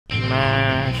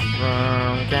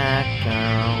Mushroom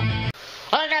gecko.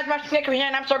 Hey guys, Mushroom Gecko here,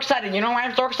 and I'm so excited. You know why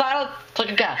I'm so excited? Take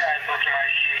a guess.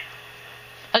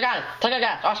 Hey guys, take a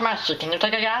guess. Awesome Master, can you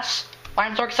take a guess? Why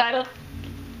I'm so excited?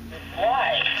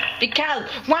 Why? Because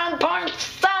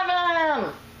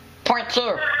 1.7! Point 2.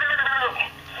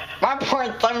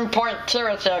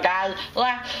 1.7.2 is here, guys.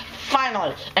 Yeah,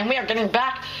 finally. And we are getting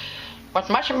back with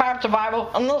Mushroom Biome Survival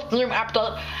in this new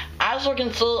episode. As you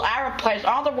can see, I replaced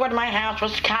all the wood in my house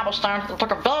with cobblestone. It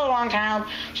took a very long time.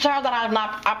 Sorry that I've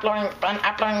not been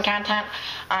uploading content.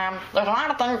 There's a lot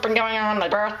of things been going on, my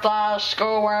birthday,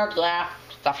 schoolwork, yeah,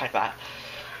 stuff like that.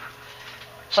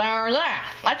 So yeah,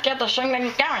 let's get this thing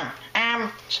going.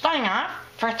 Starting off,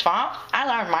 first of all, as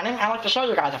I was mining, I'd like to show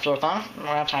you guys a few things,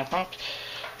 which I think.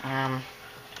 You sound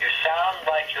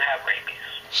like you have rabies.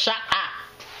 Shut up.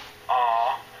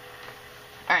 Aww.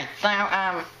 Alright, so,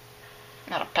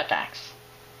 not a pickaxe.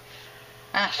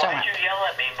 So Why'd you yell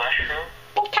at me, Mushroom?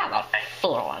 Because I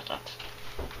feel like it.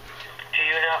 Do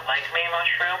you not like me,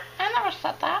 Mushroom? I never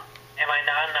said that. Am I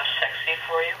not enough sexy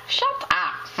for you? Shut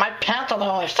up. My pants are the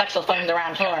only sexy things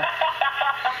around here.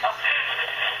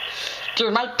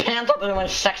 Dude, my pants are the only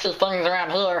sexy things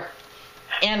around here.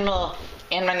 In my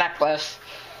necklace.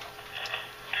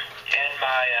 And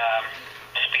my,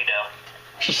 Speedo.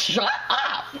 Shut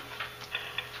up.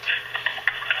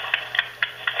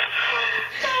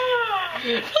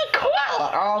 Be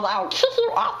quiet or I'll kick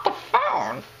you off the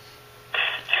phone. You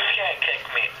can't kick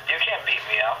me. You can't beat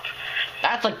me up.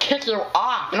 That's a kick you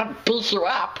off, not beat you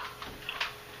up.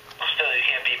 Well, still, you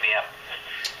can't beat me up.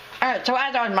 Alright, so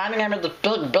as I was mining, I'm in this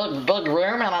big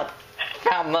room, and I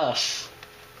found this.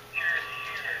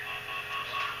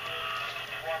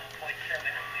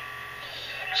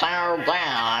 So,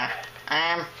 yeah,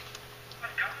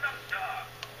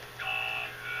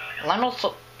 let me see.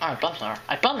 Oh, I've been here.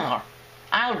 I've been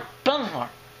here.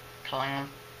 So,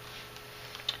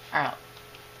 alright.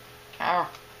 Oh,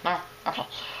 no, okay.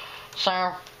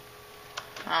 So,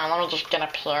 let me just get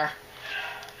up here.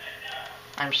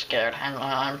 I'm scared.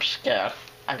 I'm scared.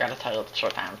 I gotta tell you the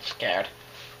truth, I'm scared.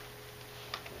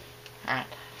 Alright.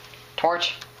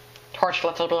 Torch. Torch,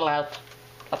 let's be loud.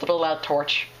 Let's be loud,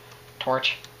 torch.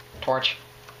 Torch. Torchic.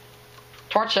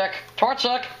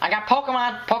 I got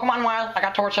Pokemon Wild. I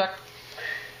got Torchic.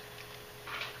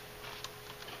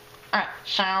 Alright,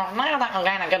 so now that we're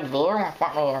getting a good view of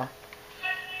what we're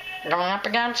going up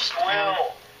against.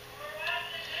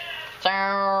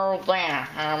 So, yeah,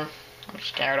 I'm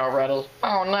scared already.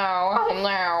 Oh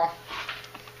no.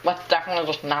 Let's definitely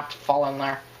just not fall in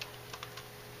there.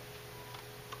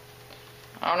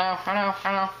 Oh no.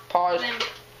 Pause.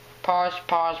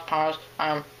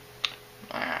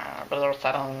 Below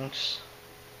settings.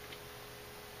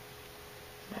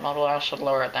 Maybe I should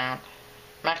lower it down.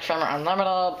 Max frame rate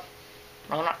unlimited.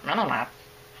 Minimap.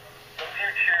 The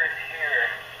future is here.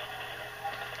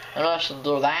 Maybe I should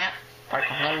do that.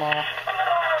 Particle minimal.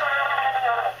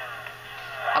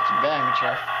 That's a big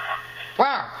mature.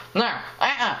 Wow! No!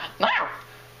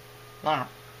 No.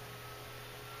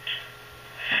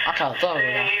 Okay, there we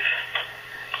go.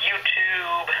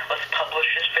 YouTube, let's publish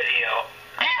this video.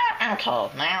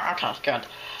 Okay, good.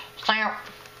 So, am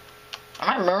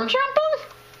I moon jumping?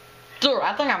 Dude,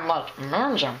 I think I'm like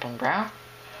moon jumping, bro.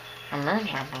 I'm moon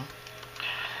jumping.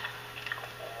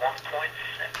 1.6.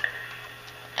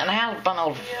 And it has been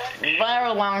a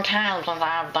very long time since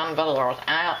I've done videos,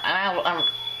 and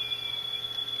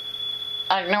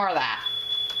ignore that.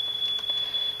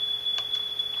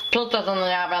 Pizza's in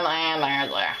the oven and they're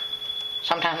there.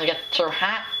 Sometimes it gets too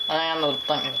hot and the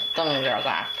thing goes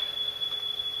off.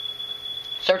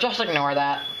 So just ignore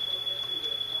that.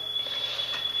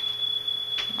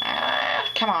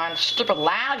 Come on, stupid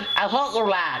lag. I hate you,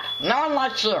 lag. No one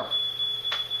likes you.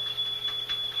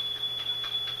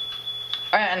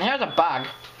 Alright, and here's a bug.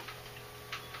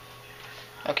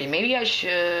 Okay, maybe I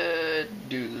should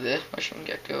do this. Mushroom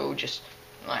Gecko, just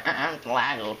like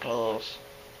lag a little, please.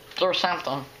 Do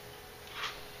something.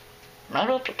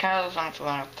 Maybe it's because that's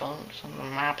the things in the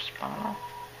map spawner.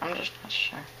 I'm just not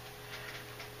sure.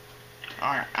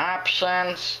 Alright,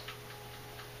 options.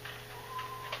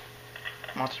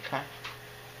 Multiply.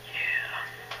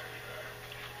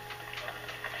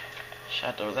 Should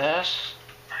I do this?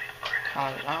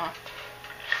 Color it off.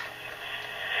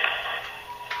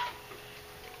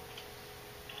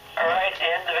 Alright,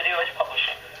 and the video is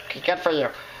publishing. Okay, good for you.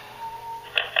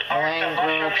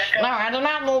 Language. No, I do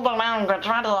not need the language.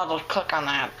 Why do I just click on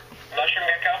that? Mushroom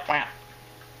Gecko?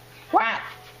 What?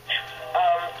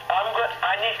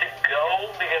 I need to go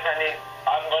because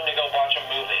I'm going to go watch a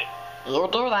movie. You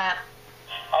do that.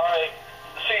 Alright,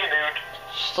 see you, dude.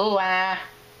 See ya.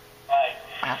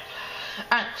 Bye.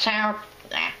 so,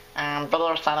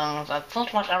 video settings, it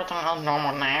seems like everything is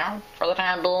normal now, for the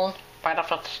time being, right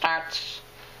after it starts,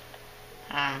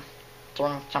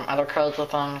 doing some other crazy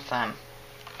things, and,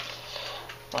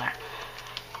 yeah.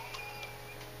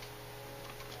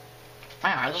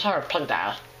 Man, I just heard a pig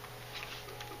die.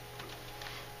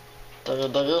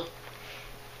 Diggy.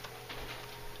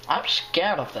 I'm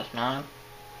scared of this, man.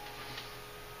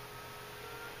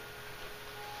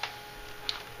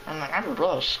 I'm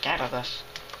really scared of this.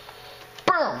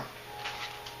 Boom!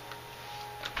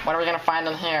 What are we gonna find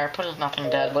in here? Please nothing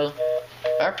deadly.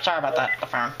 Oops, sorry about that, the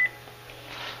phone.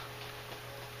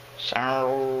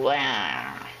 So,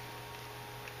 yeah.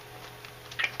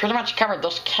 Pretty much covered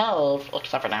this cave,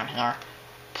 except for down here.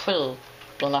 Please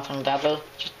be nothing deadly.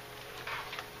 Just...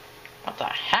 What the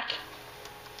heck?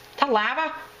 That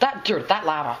lava? Dude, that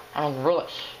lava. I mean, really.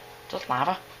 This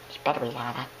lava? This better be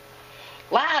lava.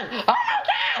 Lag! Oh my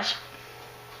gosh!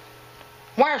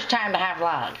 Worst time to have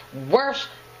lag. Worst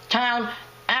time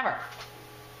ever.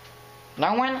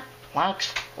 No one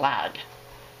likes lag.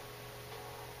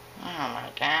 Oh my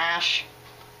gosh.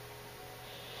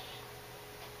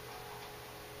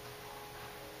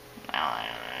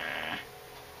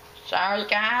 Sorry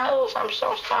guys, I'm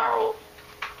so sorry.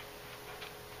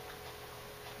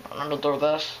 Let me do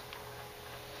this.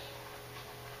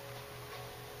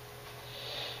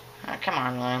 Oh, come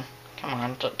on, man. Come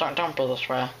on, don't be this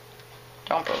way.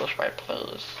 Don't be this way,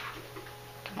 please.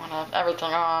 Come on, have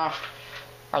everything off.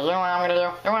 Alright, you know what I'm gonna do?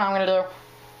 You know what I'm gonna do?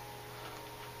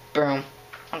 Boom.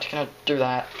 I'm just gonna do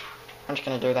that. I'm just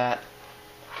gonna do that.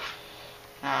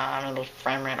 I'm gonna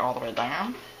frame rate all the way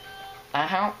down. That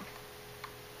help?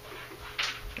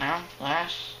 No?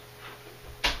 Yes?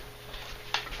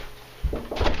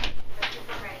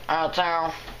 Alright,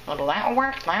 so, will that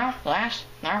work now? Yes?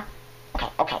 No?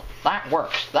 Okay, that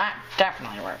works. That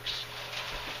definitely works.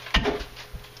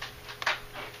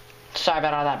 Sorry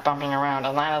about all that bumping around.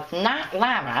 And that is not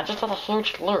lava. I just did a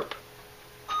huge loop.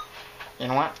 You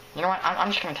know what?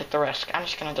 I'm just gonna take the risk. I'm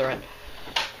just gonna do it.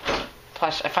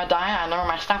 Plus, if I die, I know where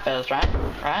my stuff is, right?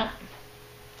 Right?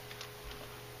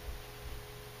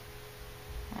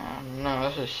 Oh no,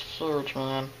 this is huge,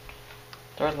 man.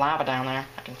 There's lava down there.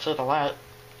 I can see the light.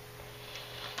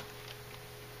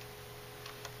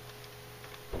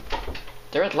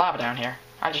 There is lava down here.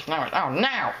 I just know it. Oh,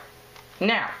 now!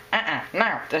 No!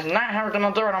 No! This is not how we're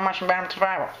gonna do it on Mushroom Biome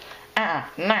Survival.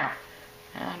 No!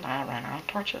 And I ran out of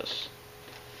torches.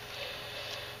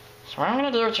 So what I'm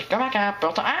gonna do is just go back up,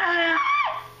 build a...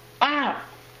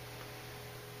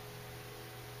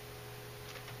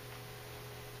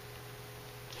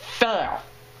 Fail!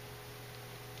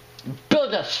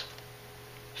 Biggest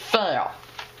fail.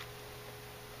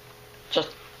 Just,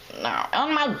 no.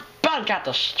 And my bed got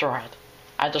destroyed.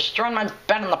 I destroyed my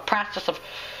bed in the process of...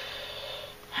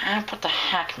 what the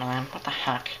heck, man? What the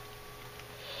heck?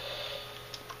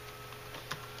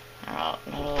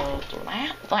 Do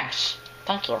that? Yes.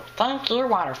 Thank you. Thank you,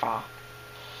 waterfall.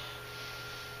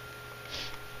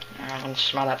 I can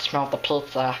smell that smell of the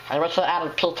pizza. I wish they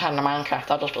added pizza into Minecraft.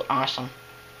 That'd just be awesome.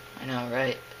 I know,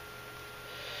 right?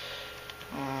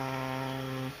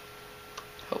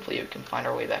 Hopefully we can find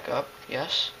our way back up.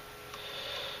 Yes?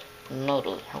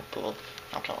 Maybe. Hopefully.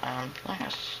 Okay,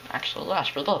 yes. Actually,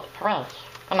 yes, we did. Hooray.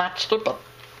 I'm not stupid.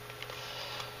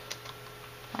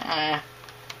 Thank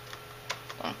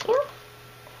you.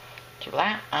 Do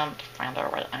that, and find our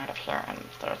way out of here, and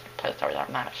there's a place that we have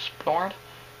not explored.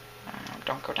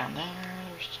 Don't go down there,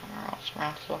 there's somewhere else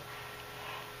around here.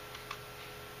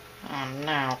 Oh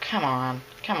no, come on.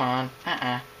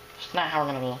 This is not how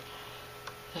we're gonna be.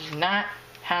 This is not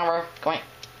how we're going...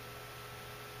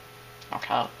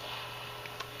 Okay.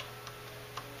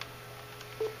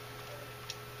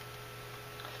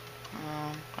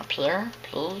 Up here,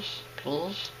 please.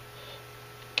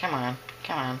 Come on.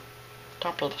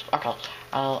 Don't be this. Okay.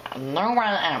 I know where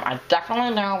I am. I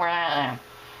definitely know where I am.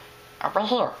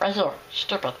 Right here.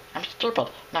 Stupid. I'm stupid.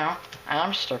 No, I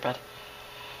am stupid.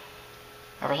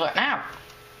 Over here. Now!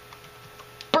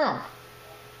 Boom!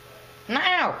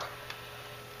 Now!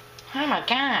 Oh my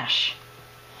gosh.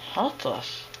 Hold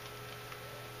this.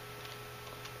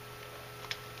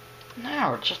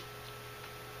 No, just...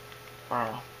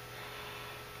 Bro.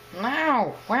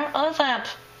 No! Where is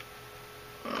it?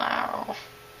 No.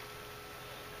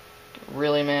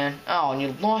 Really, man? Oh, and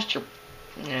you lost your...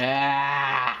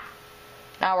 Yeah.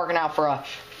 Now we're gonna have for a...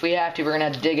 If we have to, we're gonna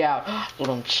have to dig out.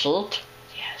 Little cheat?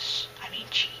 Yes, I mean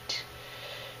cheat.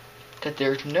 Because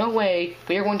there's no way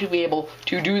we are going to be able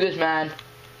to do this, man.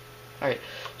 Alright,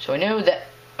 so I know that...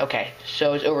 Okay,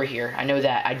 so it's over here. I know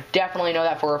that. I definitely know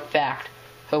that for a fact.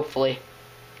 Hopefully.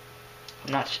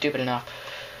 I'm not stupid enough.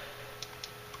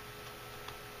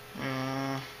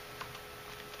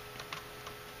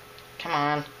 Come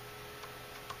on.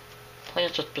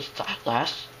 Please just be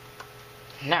less.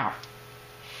 No.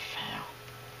 Fail.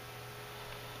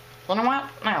 You know what?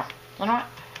 No. You know what?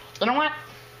 You know what?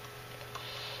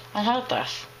 I hate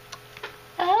this.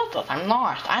 I hate this. I'm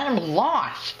lost. I am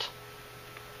lost.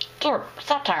 Dude,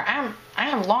 stop there. I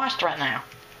am lost right now.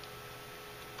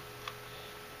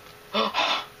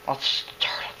 That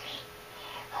startled me.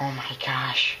 Oh my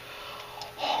gosh.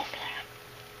 Oh man.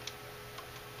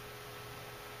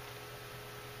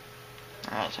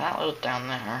 Alright, so that was down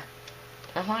there.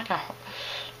 There's like a...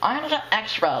 I'm gonna get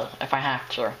X-ray if I have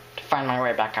to find my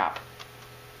way back up.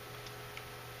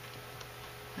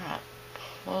 Alright.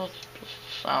 Let's be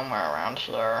somewhere around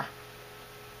here.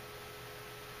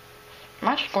 Am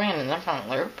I just going in an infinite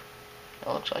loop? It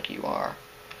looks like you are.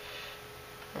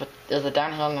 But is it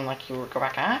downhill and then like you would go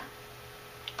back up?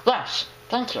 Yes,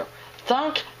 thank you.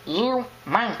 Thank you,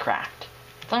 Minecraft.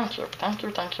 Thank you, thank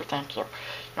you, thank you, thank you. You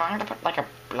know, I'm gonna put like a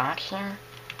block here.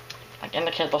 Like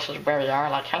indicate this is where we are,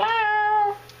 like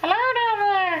hello! Hello down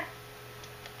there!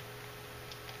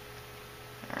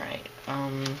 Alright,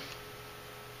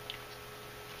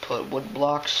 put wood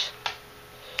blocks.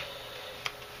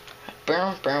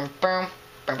 Boom, boom, boom,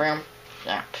 boom, boom.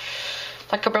 Yeah.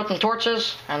 Like a built-in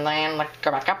torches, and then like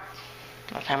go back up.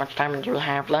 That's how much time do we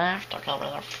have left? Okay, we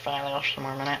have a few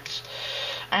more minutes.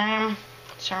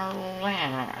 So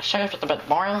yeah, sorry if it's a bit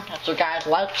boring. If you guys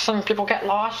like seeing people get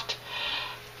lost,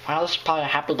 well, this is probably a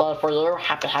happy day for you.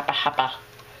 Happy.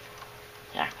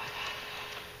 Yeah.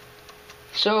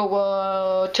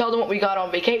 So, tell them what we got on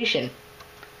vacation.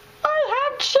 I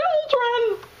have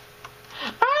children!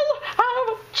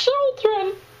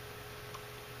 Children!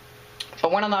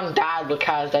 But one of them died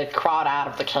because they crawled out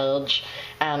of the cage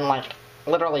and like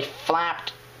literally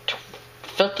flapped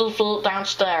 50 feet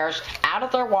downstairs out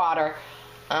of their water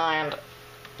and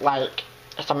like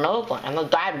it's amazing, and they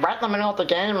died right in the middle of the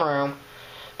game room.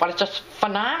 But it's just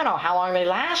phenomenal how long they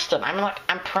lasted. I mean, like,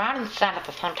 I'm proud and sad at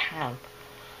the same time.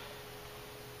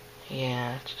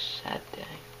 Yeah, it's a sad day.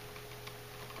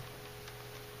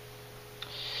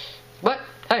 But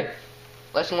hey,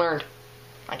 lesson learned,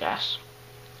 I guess.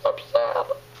 I'm sad.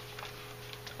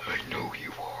 I know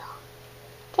you are.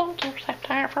 Thank you,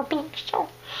 Secretary, for being so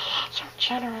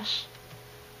generous.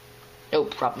 No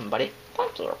problem, buddy.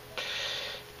 Thank you.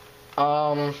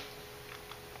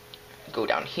 Go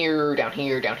down here.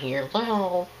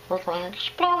 Well, we're going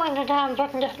exploring again so I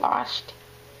can get lost.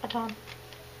 Again.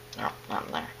 No, not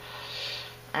in there.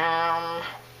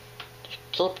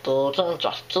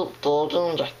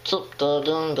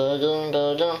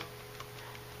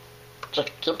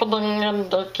 Just keep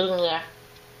digging. Yeah.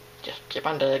 Just keep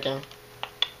on digging.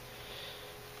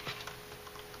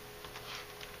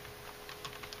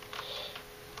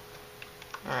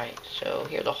 Alright, so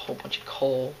here's a whole bunch of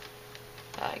coal.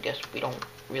 I guess we don't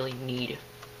really need, if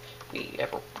we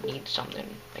ever need something,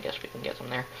 I guess we can get some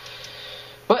there.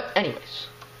 But anyways,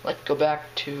 let's go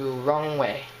back to wrong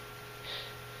way.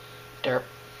 Derp.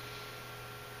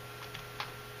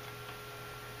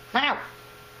 Now,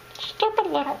 stupid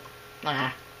little.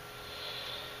 Nah.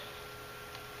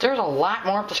 There's a lot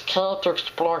more of this cave to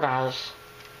explore, guys.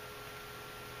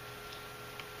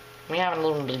 We haven't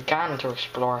even begun to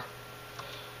explore.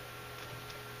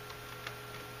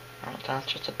 Alright,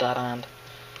 that's just a dead end.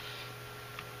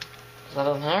 Is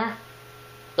that in here?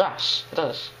 Yes, it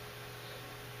is.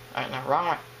 Alright, now wrong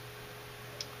way. What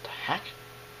the heck?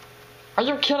 Are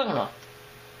you kidding me?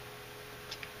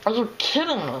 Are you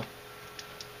kidding me?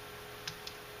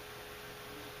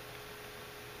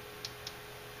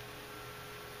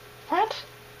 What?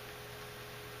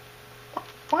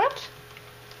 What?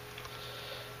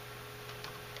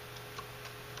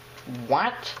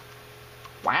 What?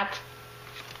 What?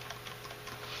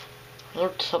 Are you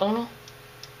kidding me?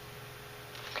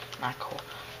 Not cool.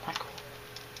 Not cool.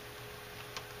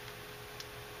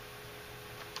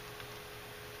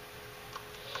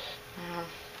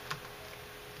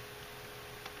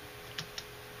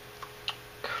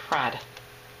 Crud.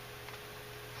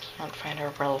 Can't find our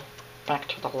way back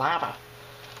to the lava.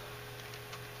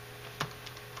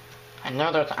 I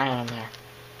know there's iron there.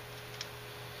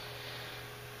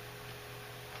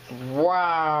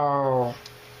 Wow.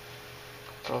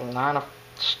 There's a lot of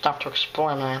stuff to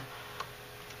explore, man.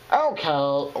 Okay.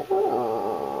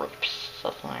 Ooh, piece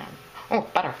of land. Oh,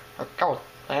 better. Or gold.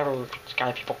 Whatever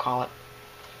sky people call it.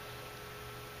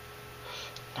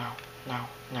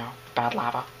 No. Bad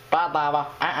lava. Bad lava.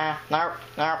 No,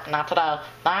 not today.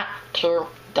 Not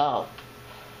today.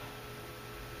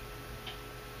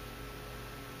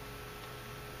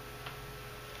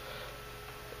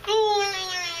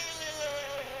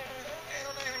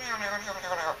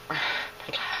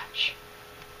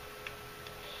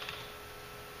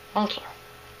 Thank you.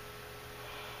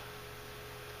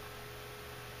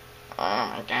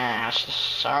 Oh my gosh, it's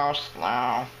so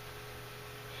slow.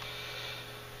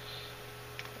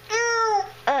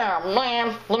 Oh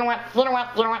man, little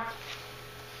what?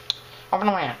 Open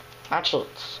the land. Not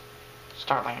cheats.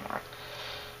 Start land work.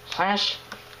 Slash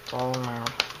full mode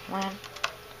land.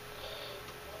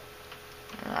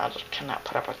 I just cannot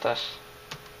put up with this.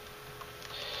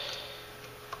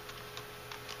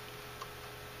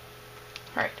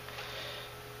 Alright.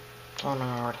 Full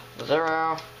mode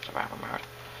 0. Survival mode.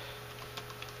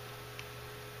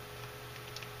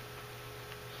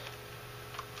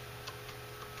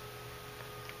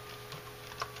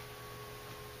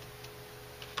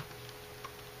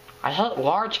 I hate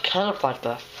large caves like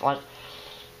this. Like,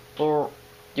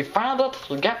 you find it,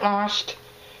 you get lost.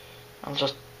 I'm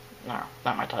just, no,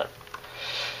 not my type.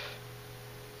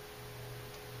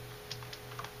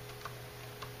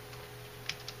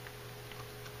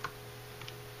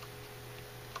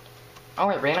 Oh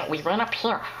wait, we ran up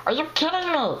here. Are you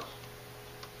kidding me?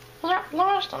 We got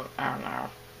lost. Oh no,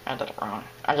 I did it wrong.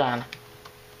 Again.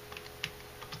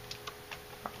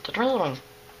 Did we even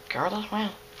go this way?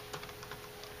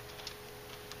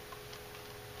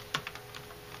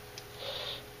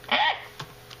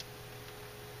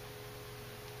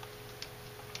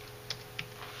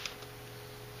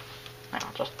 No,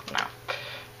 just, no.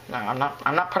 No,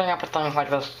 I'm not putting up with things like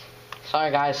this. Sorry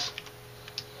guys.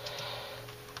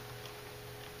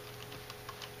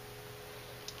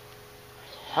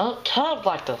 Hell, caves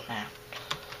like this, man.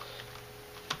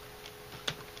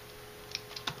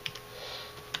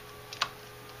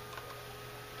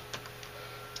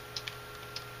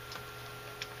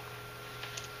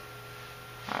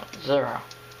 Alright, 0.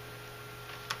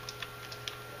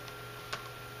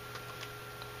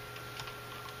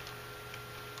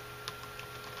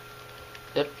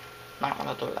 Did not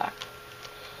want to do that.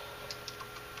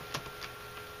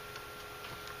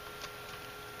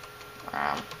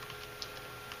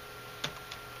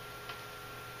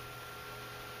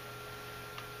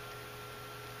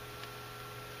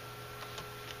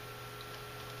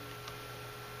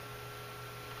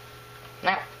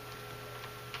 Now,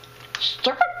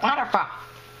 stupid waterfall.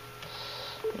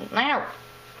 Now,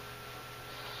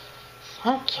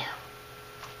 thank you.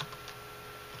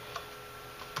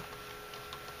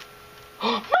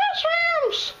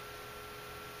 Mushrooms!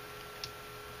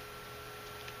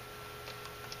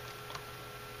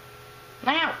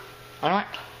 Now, you know what?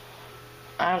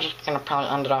 I'm just gonna probably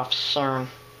end it off soon.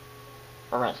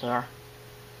 Right here.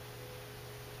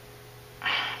 Oh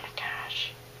my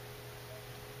gosh.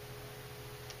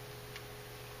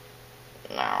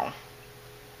 No.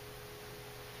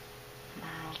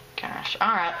 Oh gosh.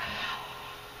 Alright.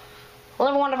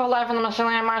 Live a wonderful life in the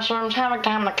mycelium mushrooms. Have a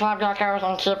time in the club geckos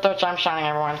and keep those gems shining,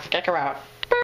 everyone. Kick her out.